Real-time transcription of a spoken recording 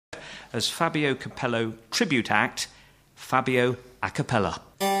as Fabio Capello tribute act, Fabio Acapello.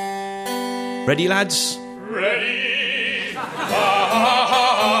 Ready, lads? Ready. Fabio,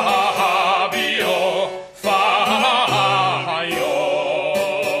 Fabio.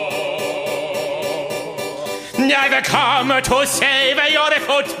 I've come to save your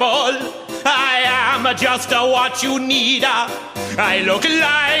football. I am just what you need. I look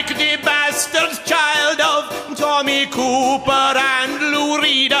like the bastard child of Tommy Cooper and Lou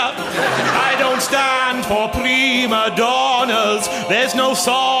Reed. I don't stand for prima donnas. There's no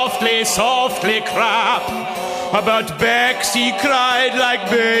softly crap. But Bexy cried like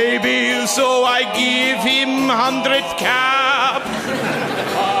baby, so I give him 100th cap.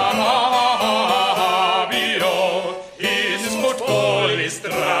 Fabio, his football is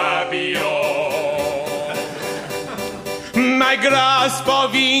Fabio. My grasp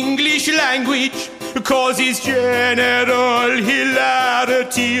of English language causes general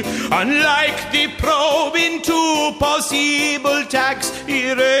hilarity. Unlike the probe into possible tax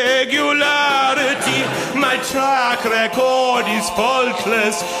irregularity, my track record is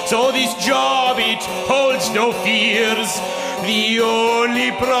faultless, so this job, it holds no fears. The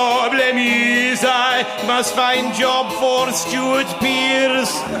only problem is I must find job for Stuart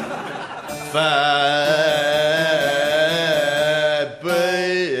Pearce.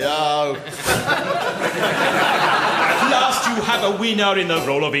 At last you have a winner in the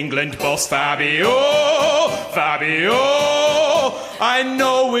role of England boss, Fabio, Fabio. I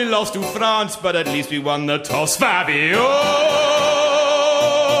know we lost to France, but at least we won the toss, Fabio.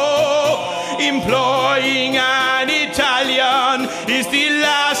 Employing an Italian is the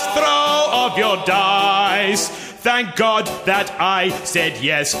last throw of your dice. Thank God that I said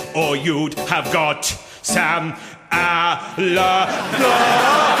yes, or you'd have got Sam Allardyce.